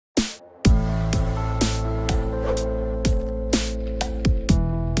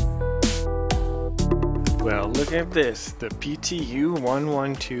look at this. The PTU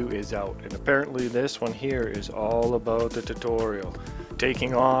 1.1.2 is out, and apparently this one here is all about the tutorial.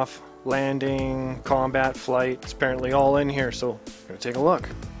 Taking off, landing, combat flight. It's apparently all in here, so we're gonna take a look.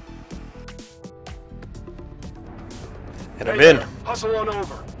 And I'm in. Hustle on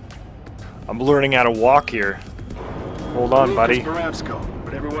over. I'm learning how to walk here. Hold on, buddy.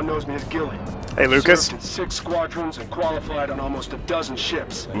 But everyone knows me as Gilly. Hey, Lucas. Served in 6 squadrons and qualified on almost a dozen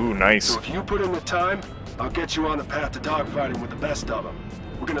ships. Ooh, nice. So if you put in the time, I'll get you on the path to dogfighting with the best of them.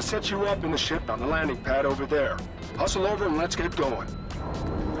 We're gonna set you up in the ship on the landing pad over there. Hustle over and let's get going.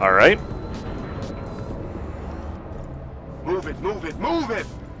 All right. Move it, move it, move it!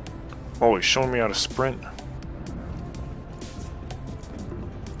 Oh, he's showing me how to sprint.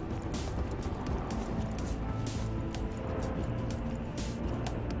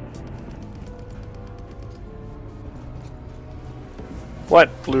 What,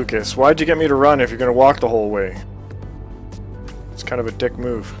 Lucas? Why'd you get me to run if you're gonna walk the whole way? It's kind of a dick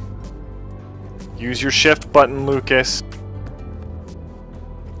move. Use your shift button, Lucas.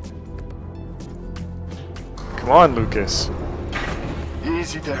 Come on, Lucas.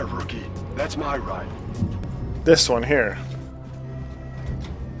 Easy there, rookie. That's my ride. This one here.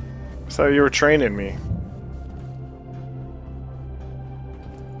 I thought you were training me.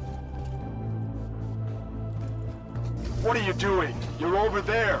 What are you doing? You're over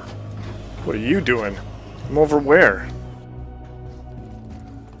there. What are you doing? I'm over where?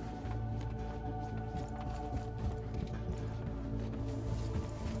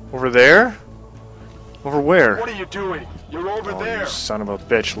 Over there? Over where? What are you doing? You're over there. You son of a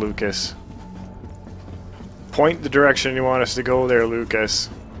bitch, Lucas. Point the direction you want us to go there, Lucas.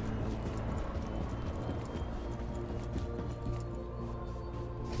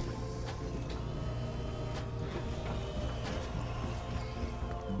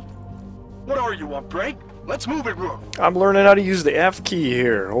 What are you, on break? Let's move it, Rook. I'm learning how to use the F key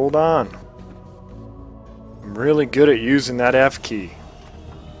here. Hold on. I'm really good at using that F key.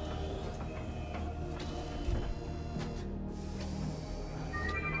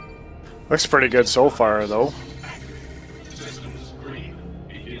 Looks pretty good so far, though.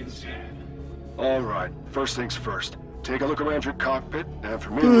 Alright, first things first. Take a look around your cockpit and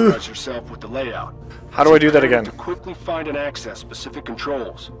familiarize yourself with the layout. How do I do that again? To quickly find and access specific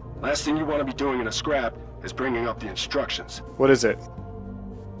controls. Last thing you want to be doing in a scrap is bringing up the instructions. What is it?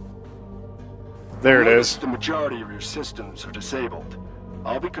 There it is. The majority of your systems are disabled.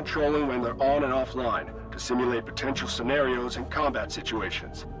 I'll be controlling when they're on and offline to simulate potential scenarios and combat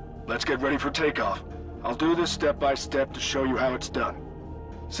situations. Let's get ready for takeoff. I'll do this step by step to show you how it's done.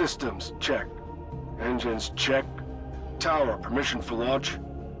 Systems, check. Engines, check. Tower, permission for launch.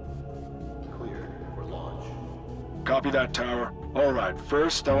 Clear for launch. Copy that, tower. Alright,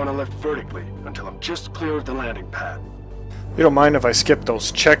 first I want to lift vertically until I'm just clear of the landing pad. You don't mind if I skip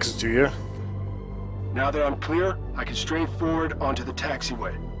those checks, do you? Now that I'm clear, I can strafe forward onto the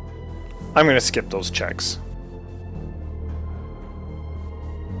taxiway. I'm gonna skip those checks.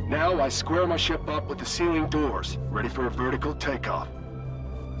 Now I square my ship up with the ceiling doors, ready for a vertical takeoff.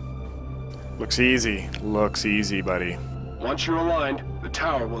 Looks easy. Looks easy, buddy. Once you're aligned, the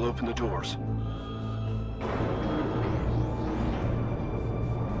tower will open the doors.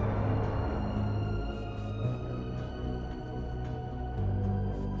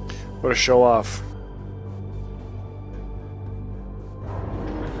 What a show off.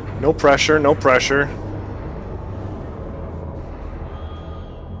 No pressure, no pressure.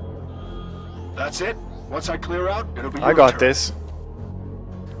 That's it. Once I clear out, it'll be your I got turn. this.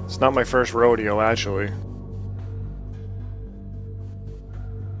 It's not my first rodeo, actually.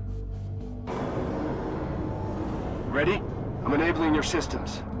 Ready? I'm enabling your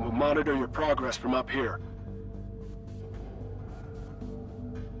systems. We'll monitor your progress from up here.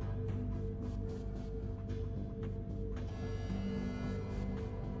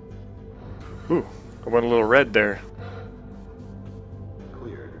 Ooh, I went a little red there.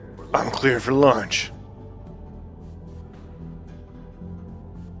 I'm clear for launch.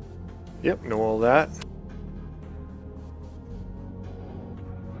 Yep, know all that.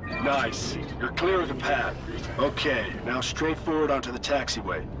 Nice. You're clear of the pad. Okay, now straight forward onto the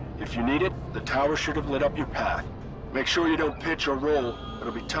taxiway. If you need it, the tower should have lit up your path. Make sure you don't pitch or roll.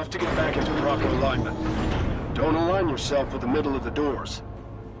 It'll be tough to get back into proper alignment. Don't align yourself with the middle of the doors.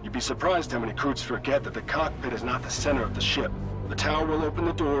 You'd be surprised how many crews forget that the cockpit is not the center of the ship. The tower will open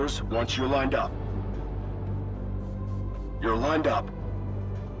the doors once you're lined up. You're lined up.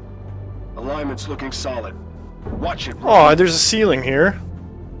 Alignment's looking solid. Watch it. Oh, there's a ceiling here.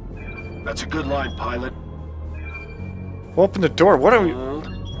 That's a good line, pilot. Open the door. What are we... Hold.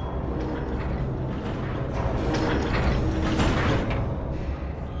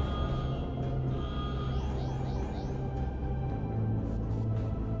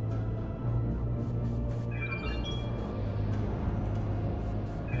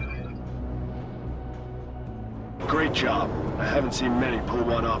 Great job. I haven't seen many pull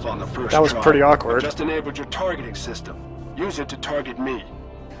one off on the first That was try. pretty awkward. I just enabled your targeting system. Use it to target me.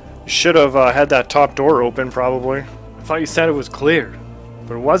 Should have had that top door open, probably. I thought you said it was cleared,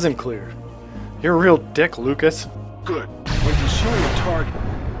 but it wasn't cleared. You're a real dick, Lucas. Good. When pursuing a target...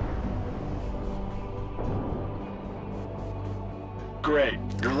 Great.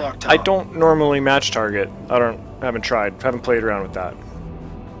 You're locked on. I don't normally match target. Haven't tried. Haven't played around with that.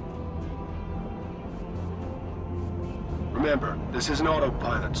 Remember, this is an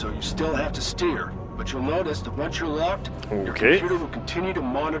autopilot, so you still have to steer. But you'll notice that once you're locked, your Okay. computer will continue to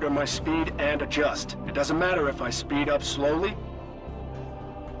monitor my speed and adjust. It doesn't matter if I speed up slowly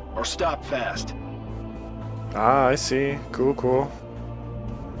or stop fast. Ah, I see. Cool, cool.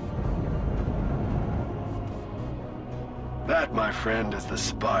 That, my friend, is the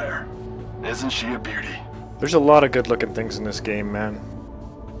Spire. Isn't she a beauty? There's a lot of good-looking things in this game, man.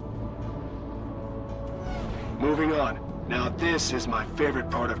 Moving on. Now this is my favorite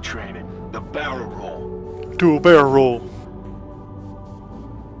part of training. The barrel roll. Do a barrel roll.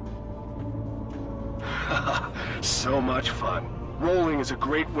 So much fun. Rolling is a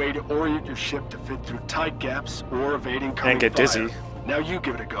great way to orient your ship to fit through tight gaps or evading coming And get fire. dizzy. Now you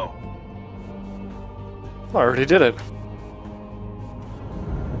give it a go. I already did it.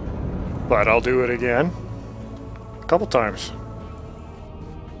 But I'll do it again. A couple times.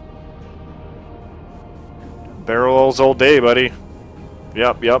 Barrel rolls all day, buddy.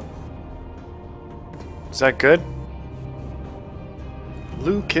 Yep. Is that good?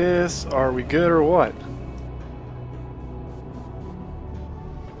 Lucas, are we good or what?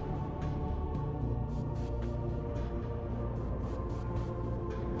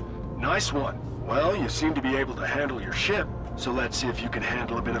 Nice one. Well, you seem to be able to handle your ship, so let's see if you can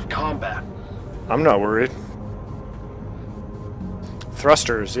handle a bit of combat. I'm not worried.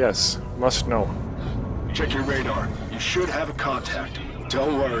 Thrusters, yes. Must know. Check your radar. You should have a contact.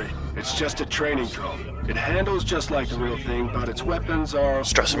 Don't worry. It's just a training drone. It handles just like the real thing, but its weapons are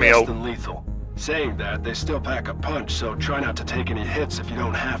Stressing me less out. than lethal. Saying that, they still pack a punch, so try not to take any hits if you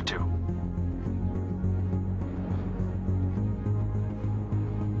don't have to.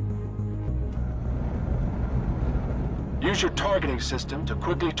 Use your targeting system to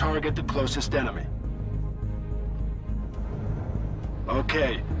quickly target the closest enemy.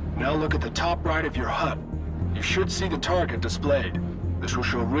 Okay, now look at the top right of your HUD. You should see the target displayed. This will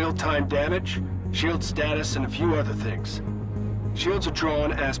show real-time damage, shield status, and a few other things. Shields are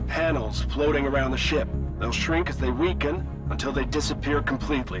drawn as panels floating around the ship. They'll shrink as they weaken until they disappear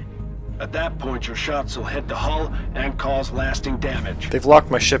completely. At that point, your shots will hit the hull and cause lasting damage. They've locked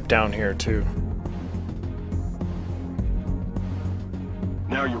my ship down here, too.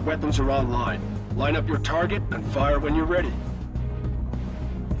 Now your weapons are online. Line up your target and fire when you're ready.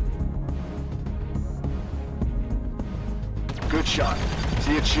 Good shot.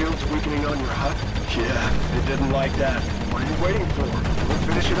 See its shields weakening on your HUD? Yeah, it didn't like that. What are you waiting for? We'll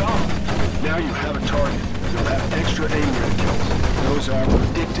finish it off. Now you have a target. You'll have extra aim rate kills. Those are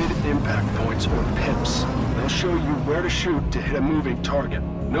predicted impact points, or PIPs. They'll show you where to shoot to hit a moving target.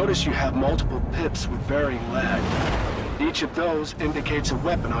 Notice you have multiple PIPs with varying lag. Each of those indicates a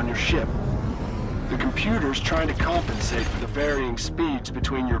weapon on your ship. The computer's trying to compensate for the varying speeds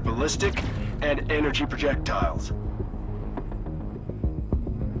between your ballistic and energy projectiles.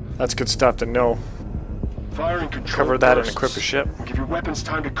 That's good stuff to know. Fire and control Cover that and bursts. equip a ship. Give your weapons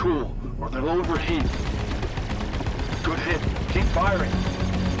time to cool, or they'll overheat. Good hit. Keep firing.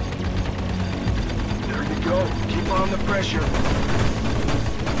 There you go. Keep on the pressure.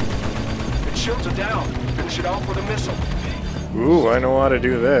 Its shields are down. Finish it off with a missile. Ooh, I know how to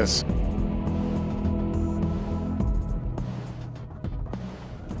do this.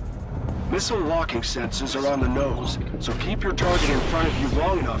 Missile locking sensors are on the nose, so keep your target in front of you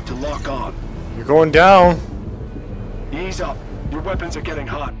long enough to lock on. You're going down. Ease up. Your weapons are getting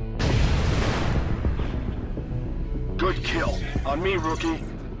hot. Good kill. On me, rookie.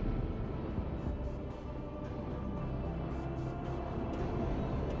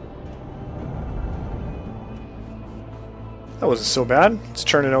 That wasn't so bad. It's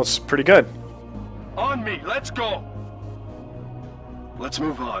turning out pretty good. On me. Let's go. Let's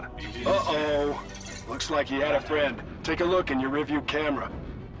move on. Uh-oh. Looks like he had a friend. Take a look in your rearview camera.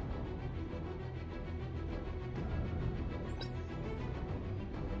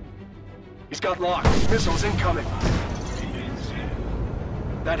 He's got locked. Missiles incoming.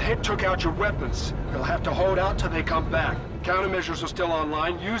 That hit took out your weapons. You'll have to hold out till they come back. Countermeasures are still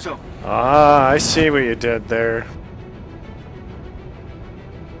online. Use them. Ah, I see what you did there.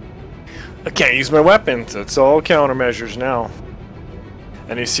 I can't use my weapons. It's all countermeasures now.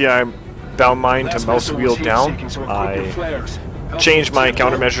 And you see I'm bound mine to mouse wheel down. I changed my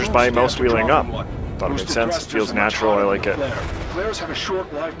countermeasures by mouse wheeling up. Thought it made sense. It feels natural. I like it. Flares have a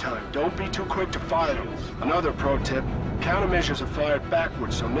short lifetime. Don't be too quick to fire them. Another pro tip, countermeasures are fired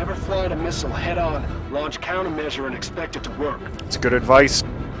backwards, so never fly a missile head-on. Launch countermeasure and expect it to work. It's good advice.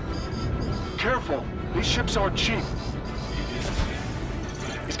 Careful, these ships aren't cheap.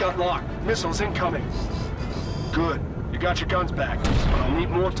 He's got lock. Missiles incoming. Good. You got your guns back, but I'll need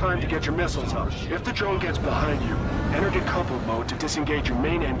more time to get your missiles up. If the drone gets behind you, enter decoupled mode to disengage your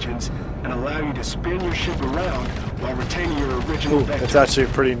main engines and allow you to spin your ship around while retaining your original vector. It's actually a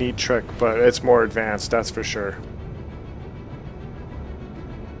pretty neat trick, but it's more advanced, that's for sure.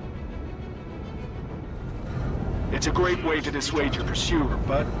 It's a great way to dissuade your pursuer,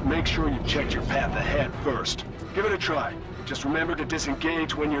 but make sure you check your path ahead first. Give it a try. Just remember to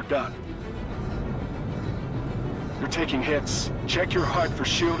disengage when you're done. You're taking hits. Check your HUD for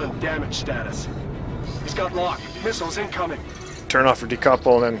shield and damage status. He's got lock. Missiles incoming. Turn off your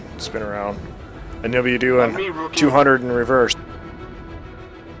decouple and then spin around. And you'll be doing 200 in reverse.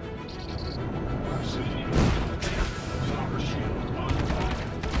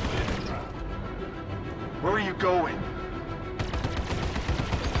 Where are you going?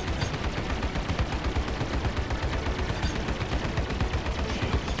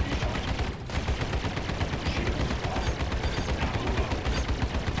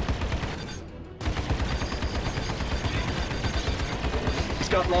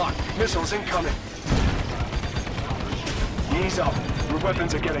 Got locked. Missiles incoming. Ease up. Your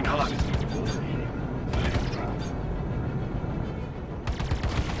weapons are getting hot.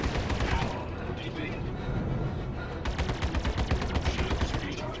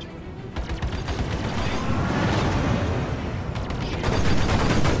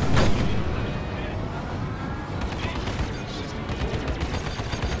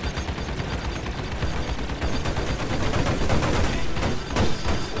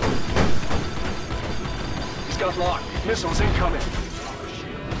 Got locked. Missiles incoming.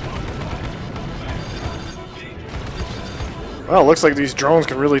 Well, looks like these drones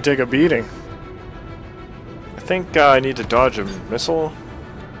can really take a beating. I think I need to dodge a missile.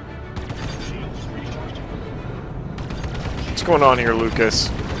 What's going on here, Lucas?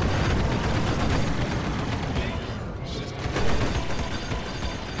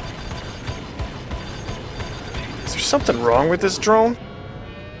 Is there something wrong with this drone?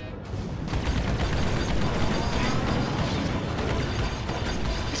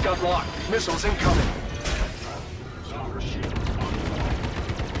 Got locked. Missiles incoming.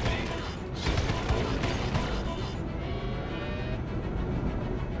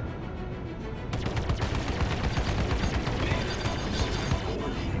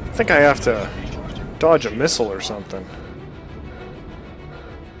 I think I have to dodge a missile or something.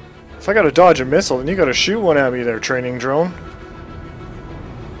 If I gotta dodge a missile, then you gotta shoot one at me there, training drone.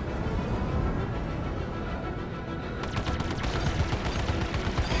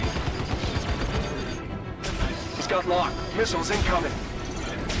 Got locked. Missiles incoming.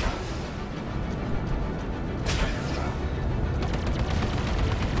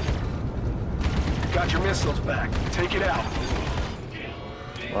 Got your missiles back. Take it out.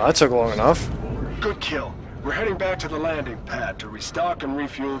 Well, that took long enough. Good kill. We're heading back to the landing pad to restock and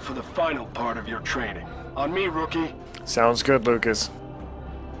refuel for the final part of your training. On me, rookie. Sounds good, Lucas.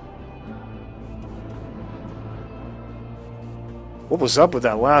 What was up with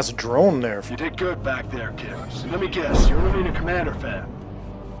that last drone there? You did good back there, kid. Let me guess, you're an Arena Commander fan.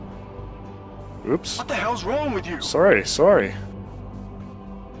 Oops. What the hell's wrong with you? Sorry.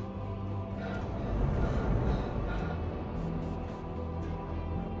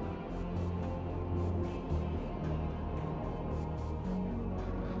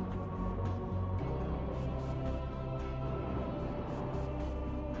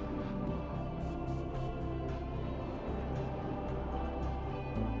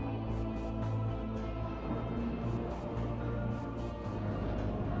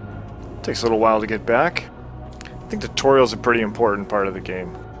 Takes a little while to get back. I think tutorial's a pretty important part of the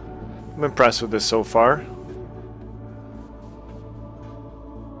game. I'm impressed with this so far.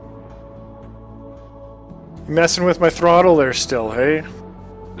 You messing with my throttle there still, hey?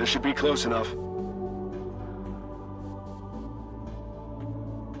 This should be close enough.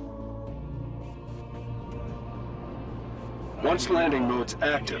 Once landing mode's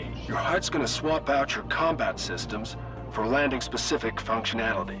active, your HUD's gonna swap out your combat systems for landing-specific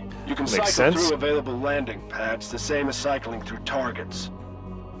functionality. You can cycle through available landing pads, the same as cycling through targets.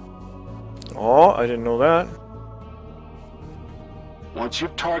 Oh, I didn't know that. Once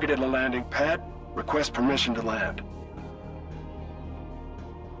you've targeted a landing pad, request permission to land.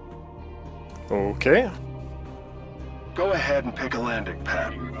 Okay. Go ahead and pick a landing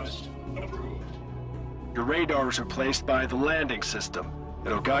pad. Your radars are placed by the landing system.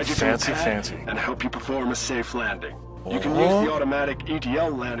 It'll guide you to the pad and help you perform a safe landing. You can use the automatic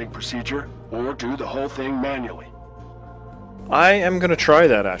EDL landing procedure or do the whole thing manually. I am gonna try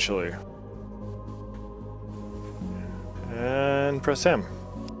that actually. And press M.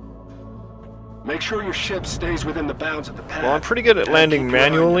 Make sure your ship stays within the bounds of the pad. Well, I'm pretty good at landing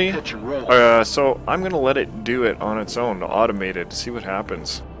manually, so I'm gonna let it do it on its own, automated, see what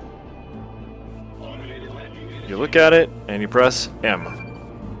happens. You look at it, and you press M.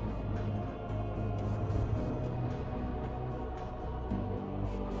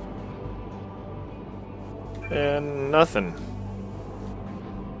 And nothing.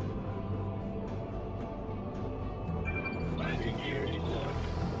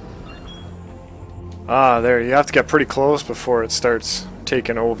 Ah, there, you have to get pretty close before it starts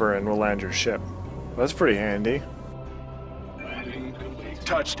taking over and will land your ship. That's pretty handy.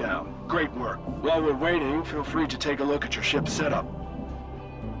 Touchdown. Great work. While we're waiting, feel free to take a look at your ship's setup.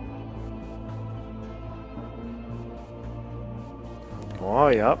 Oh,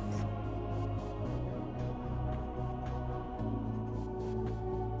 yep.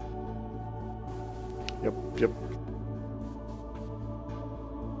 Yep.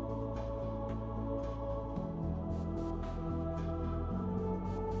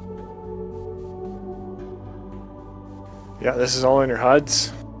 Yeah, this is all in your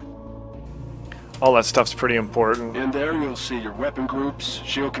HUDs. All that stuff's pretty important. In there, you'll see your weapon groups,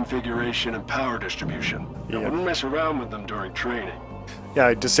 shield configuration, and power distribution. I wouldn't mess around with them during training. Yeah,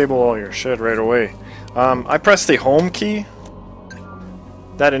 I disable all your shit right away. I press the home key.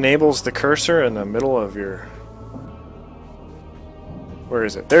 That enables the cursor in the middle of your... Where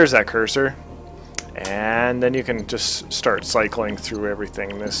is it? There's that cursor. And then you can just start cycling through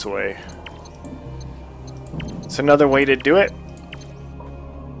everything this way. It's another way to do it.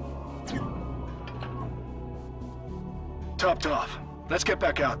 Topped off. Let's get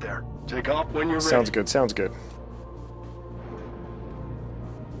back out there. Take off when you're ready. Sounds good, sounds good.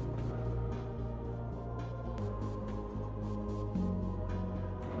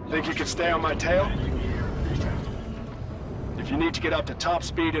 Think you can stay on my tail? If you need to get up to top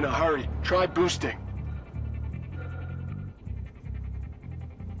speed in a hurry, try boosting.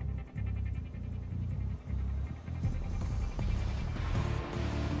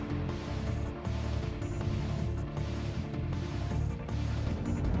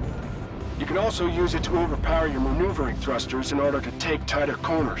 You can also use it to overpower your maneuvering thrusters in order to take tighter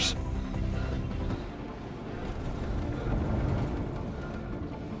corners.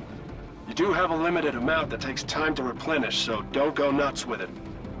 You do have a limited amount that takes time to replenish, so don't go nuts with it.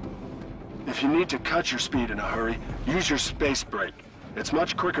 If you need to cut your speed in a hurry, use your space brake. It's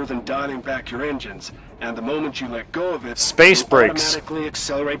much quicker than dialing back your engines, and the moment you let go of it, space brakes automatically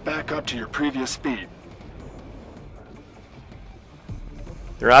accelerate back up to your previous speed.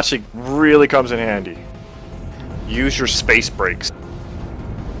 It actually really comes in handy. Use your space brakes.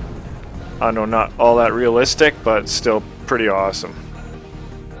 I know, not all that realistic, but still pretty awesome.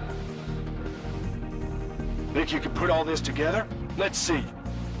 Think you can put all this together? Let's see.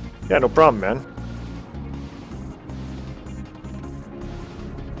 Yeah, no problem, man.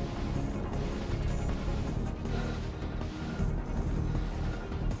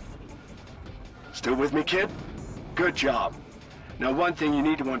 Still with me, kid? Good job. Now, one thing you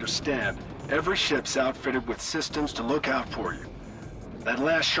need to understand, every ship's outfitted with systems to look out for you. That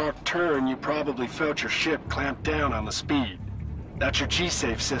last sharp turn, you probably felt your ship clamp down on the speed. That's your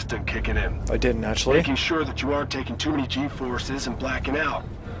G-Safe system kicking in. I didn't actually. Making sure that you aren't taking too many G-forces and blacking out.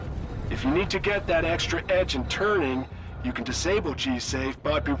 If you need to get that extra edge in turning, you can disable G-Safe,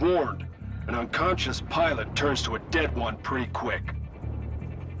 but be warned. An unconscious pilot turns to a dead one pretty quick.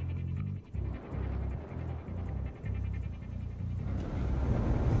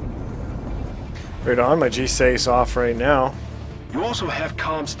 Right on, my G-Safe's off right now. You also have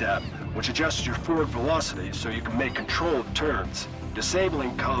ComStab, which adjusts your forward velocity so you can make controlled turns.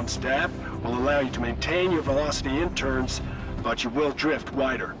 Disabling ComStab will allow you to maintain your velocity in turns, but you will drift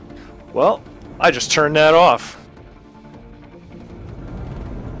wider. Well, I just turned that off.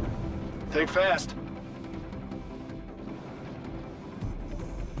 Think fast.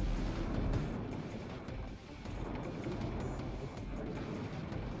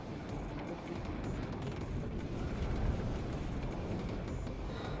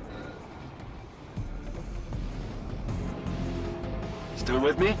 Still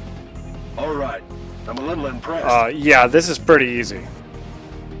with me? All right. I'm a little impressed. Yeah, this is pretty easy.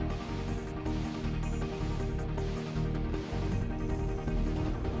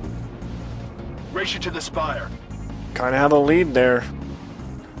 Race you to the spire. Kinda have a lead there.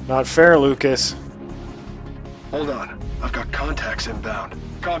 Not fair, Lucas. Hold on. I've got contacts inbound.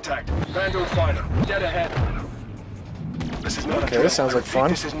 Contact. Vandal fighter. Dead ahead. This is not a drill. Okay, this sounds like fun.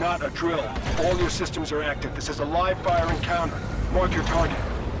 This is not a drill. All your systems are active. This is a live fire encounter. Mark your target.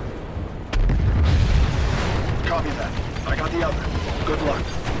 Copy that. I got the other. Good luck.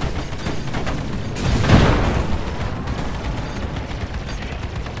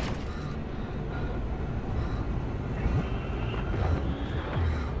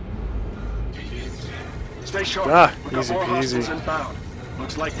 Stay sharp. We've got easy more hostiles peasy. inbound.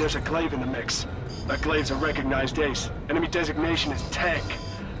 Looks like there's a glaive in the mix. That glaive's a recognized ace. Enemy designation is tank.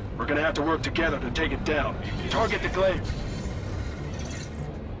 We're gonna have to work together to take it down. Target the glaive.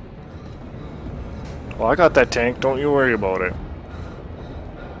 Well, I got that tank. Don't you worry about it.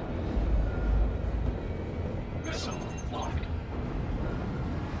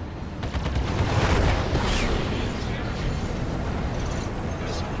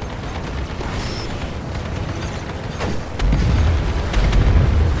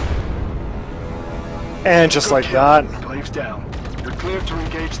 And just like that. Glaive's down. You're cleared to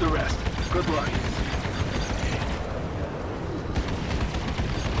engage the rest. Good luck.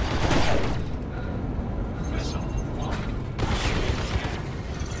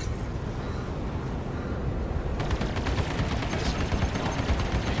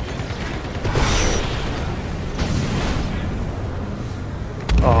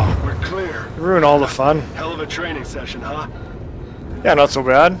 Oh, We're clear. you ruined all the fun. Hell of a training session, huh? Yeah, not so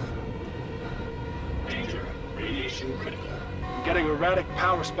bad. I'm getting erratic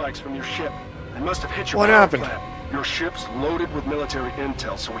power spikes from your ship. They must have hit your What power happened? plant. Your ship's loaded with military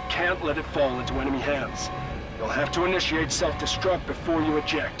intel, so we can't let it fall into enemy hands. You'll have to initiate self-destruct before you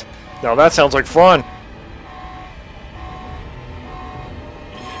eject. Now that sounds like fun.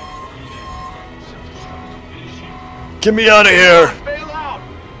 Get me out of here! Bail out!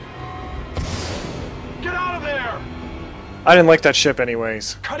 Get out of there! I didn't like that ship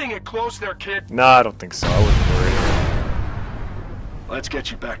anyways. Cutting it close there, kid. Nah, I don't think so. I wasn't worried. Let's get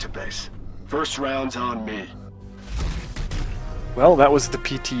you back to base. First round's on me. Well, that was the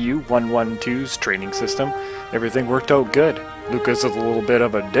PTU 1.1.2's training system. Everything worked out good. Lucas is a little bit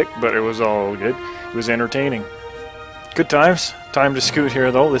of a dick, but it was all good. It was entertaining. Good times. Time to scoot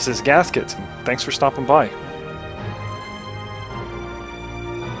here, though. This is Gasketz, and thanks for stopping by.